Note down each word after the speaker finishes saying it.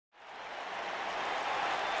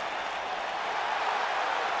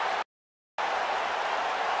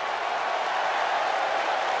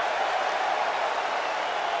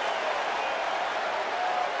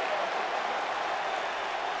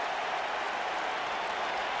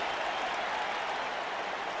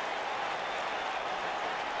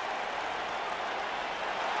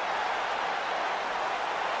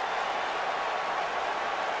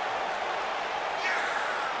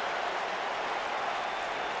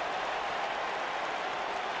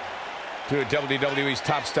Two of WWE's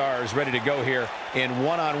top stars ready to go here in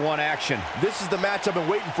one-on-one action. This is the match I've been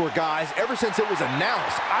waiting for, guys. Ever since it was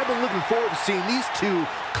announced, I've been looking forward to seeing these two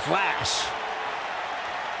clash.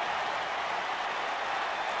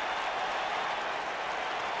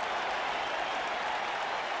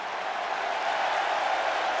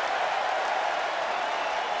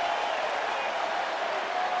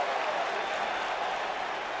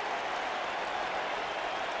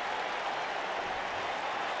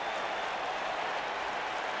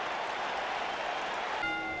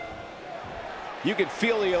 You can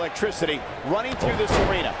feel the electricity running through this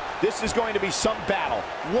arena. This is going to be some battle.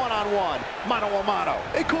 One-on-one, mano-a-mano.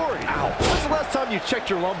 Hey, Corey. Ow. When's the last time you checked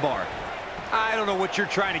your lumbar? I don't know what you're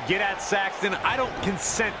trying to get at, Saxton. I don't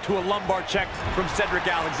consent to a lumbar check from Cedric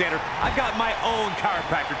Alexander. I've got my own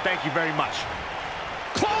chiropractor. Thank you very much.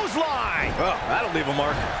 Clothesline! Oh, that'll leave a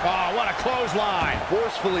mark. Oh, what a clothesline.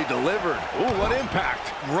 Forcefully delivered. Ooh, what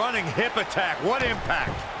impact. Running hip attack. What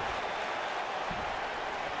impact.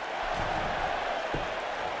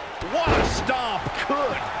 What a stomp!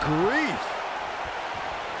 Good grief!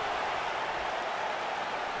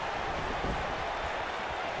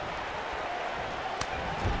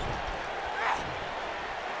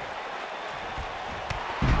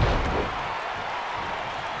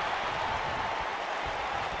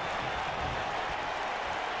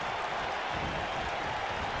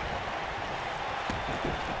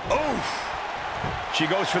 Oof! She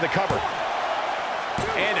goes for the cover.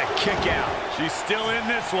 And a kick out. She's still in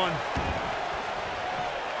this one.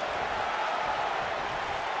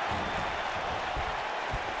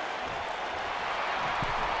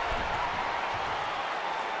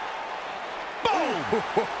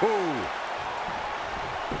 Boom!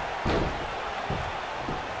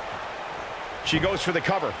 She goes for the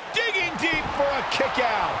cover. Digging deep for a kick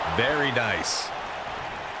out. Very nice.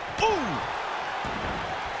 Boom!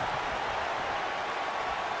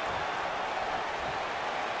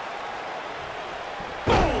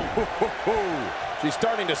 She's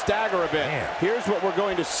starting to stagger a bit. Man. Here's what we're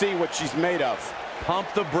going to see what she's made of.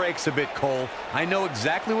 Pump the brakes a bit, Cole. I know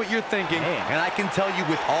exactly what you're thinking, and I can tell you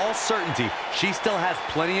with all certainty, she still has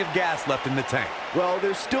plenty of gas left in the tank. Well,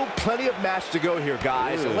 there's still plenty of match to go here,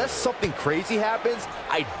 guys. Unless something crazy happens,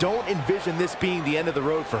 I don't envision this being the end of the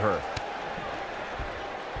road for her.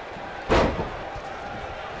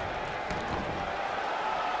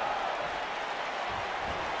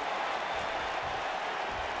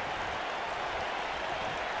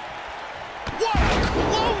 What a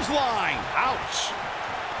clothesline! Ouch!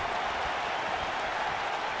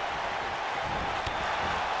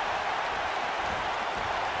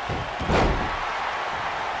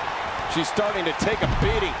 She's starting to take a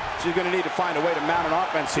beating. She's going to need to find a way to mount an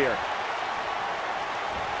offense here.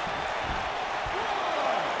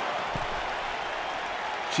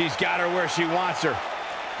 She's got her where she wants her.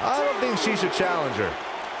 I don't think she should challenge her.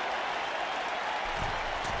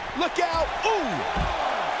 Look out! Ooh!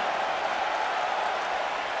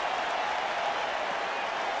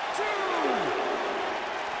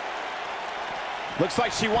 Looks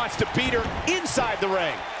like she wants to beat her inside the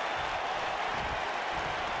ring.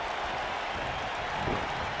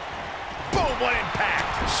 Boom, what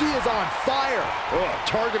impact! She is on fire. Oh,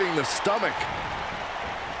 targeting the stomach.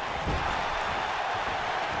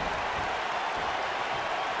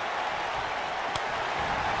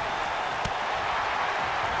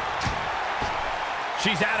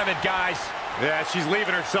 She's out of it, guys. Yeah, she's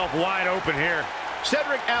leaving herself wide open here.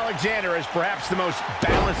 Cedric Alexander is perhaps the most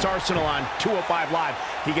balanced arsenal on 205 Live.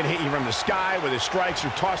 He can hit you from the sky with his strikes or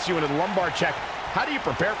toss you into the lumbar check. How do you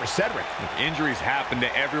prepare for Cedric? Injuries happen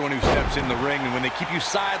to everyone who steps in the ring, and when they keep you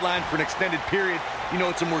sidelined for an extended period, you know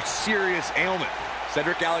it's a more serious ailment.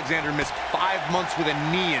 Cedric Alexander missed 5 months with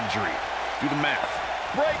a knee injury. Do the math.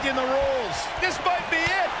 Breaking the rules. This might be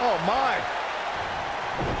it. Oh, my.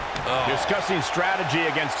 Oh. Discussing strategy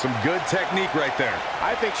against Some good technique right there.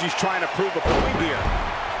 I think she's trying to prove a point here.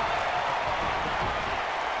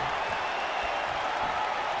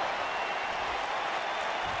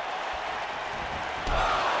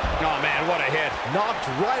 Oh, man, what a hit. Knocked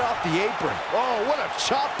right off the apron. Oh, what a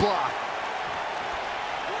chop block.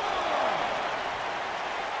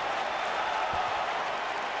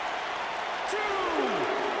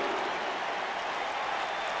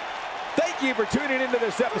 Thank you for tuning into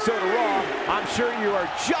this episode of Raw. I'm sure you are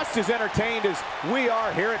just as entertained as we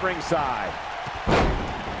are here at ringside.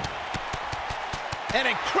 An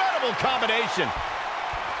incredible combination.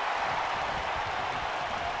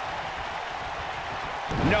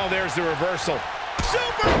 No, there's the reversal.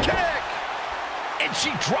 Super kick! And she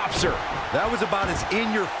drops her. That was about as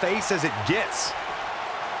in your face as it gets.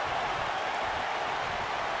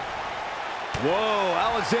 Whoa,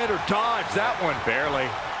 Alexander dodged that one barely.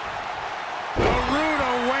 The Rude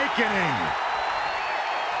Awakening.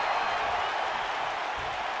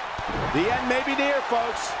 The end may be near,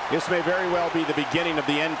 folks. This may very well be the beginning of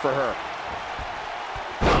the end for her.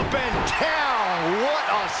 Up and down. What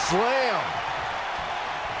a slam.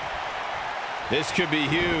 This could be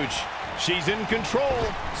huge. She's in control.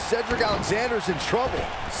 Cedric Alexander's in trouble.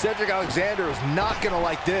 Cedric Alexander is not going to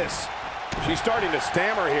like this. She's starting to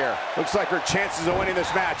stammer here. Looks like her chances of winning this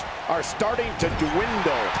match are starting to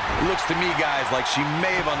dwindle. It looks to me, guys, like she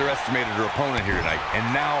may have underestimated her opponent here tonight, and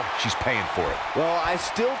now she's paying for it. Well, I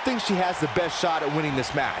still think she has the best shot at winning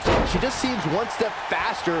this match. She just seems one step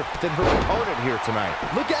faster than her opponent here tonight.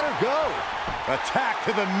 Look at her go. Attack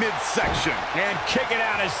to the midsection. And kick it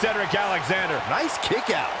out is Cedric Alexander. Nice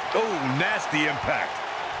kick out. Oh, nasty impact.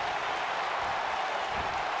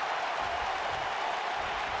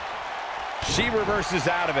 She reverses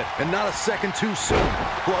out of it. And not a second too soon.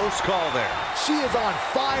 Close call there. She is on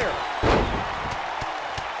fire.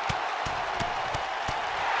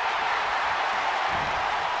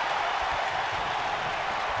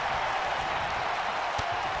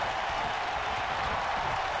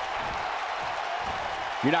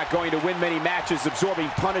 You're not going to win many matches absorbing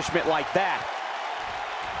punishment like that.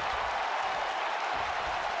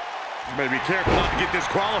 You better be careful not to get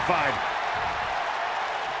disqualified.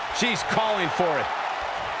 She's calling for it.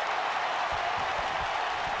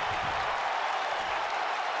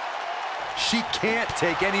 She can't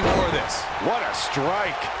take any more of this. What a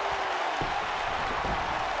strike.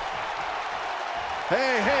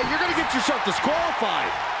 Hey, you're going to get yourself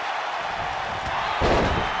disqualified.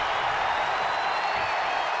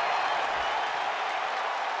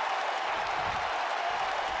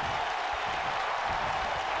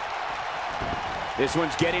 This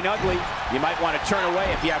one's getting ugly. You might want to turn away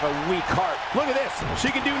if you have a weak heart. Look at this.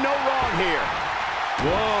 She can do no wrong here.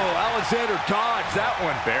 Whoa, Alexander dodged that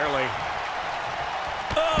one barely.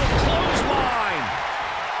 Oh, clothesline.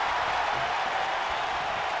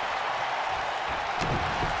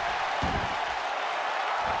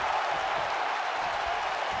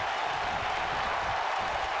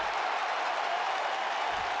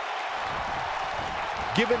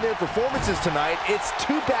 Given their performances tonight, it's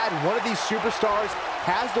too bad one of these superstars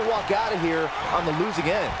has to walk out of here on the losing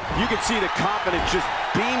end. You can see the confidence just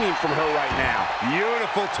beaming from her right now.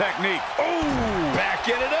 Beautiful technique. Oh,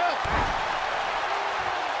 backing it up.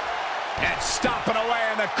 And stomping away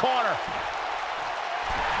in the corner.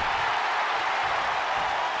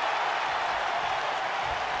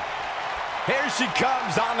 Here she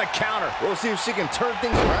comes on the counter. We'll see if she can turn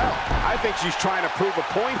things around. I think she's trying to prove a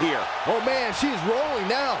point here. Oh, man, she's rolling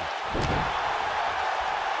now.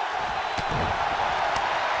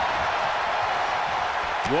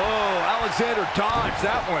 Whoa, Alexander dodged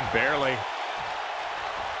that one barely.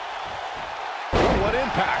 What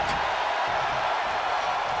impact.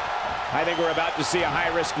 I think we're about to see a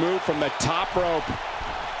high-risk move from the top rope.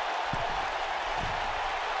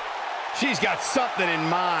 She's got something in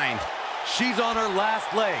mind. She's on her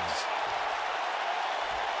last legs.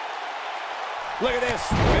 Look at this.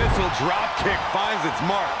 Missile drop kick finds its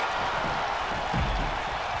mark.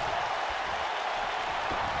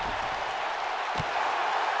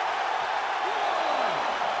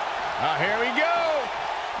 Here we go.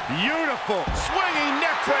 Beautiful. Swinging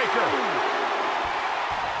neck breaker.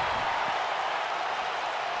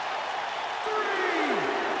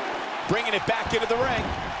 Bringing it back into the ring.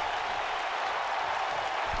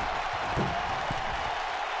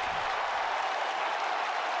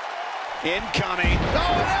 Incoming.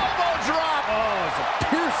 Oh, an elbow drop. Oh, it's a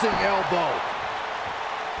piercing elbow.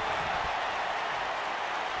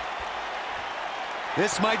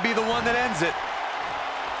 This might be the one that ends it.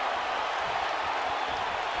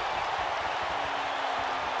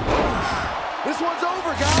 This one's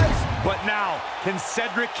over, guys. But now, can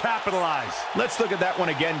Cedric capitalize? Let's look at that one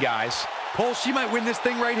again, guys. Cole, she might win this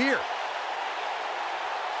thing right here.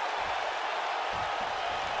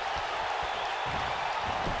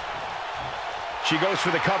 She goes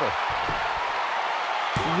for the cover.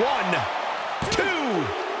 1, 2,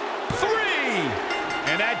 3.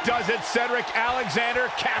 And that does it. Cedric Alexander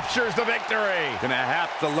captures the victory. Gonna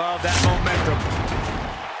have to love that momentum.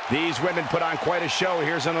 These women put on quite a show.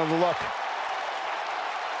 Here's another look.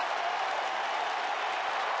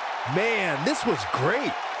 Man, this was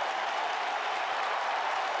great.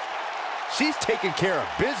 She's taking care of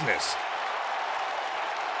business.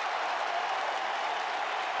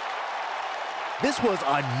 This was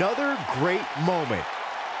another great moment.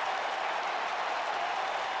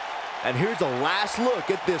 And here's a last look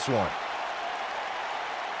at this one.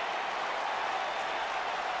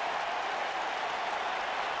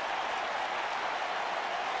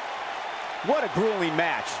 What a grueling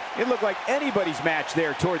match. It looked like anybody's match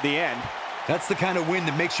there toward the end. That's the kind of win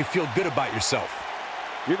that makes you feel good about yourself.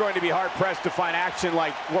 You're going to be hard-pressed to find action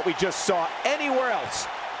like what we just saw anywhere else,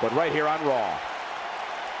 but right here on Raw.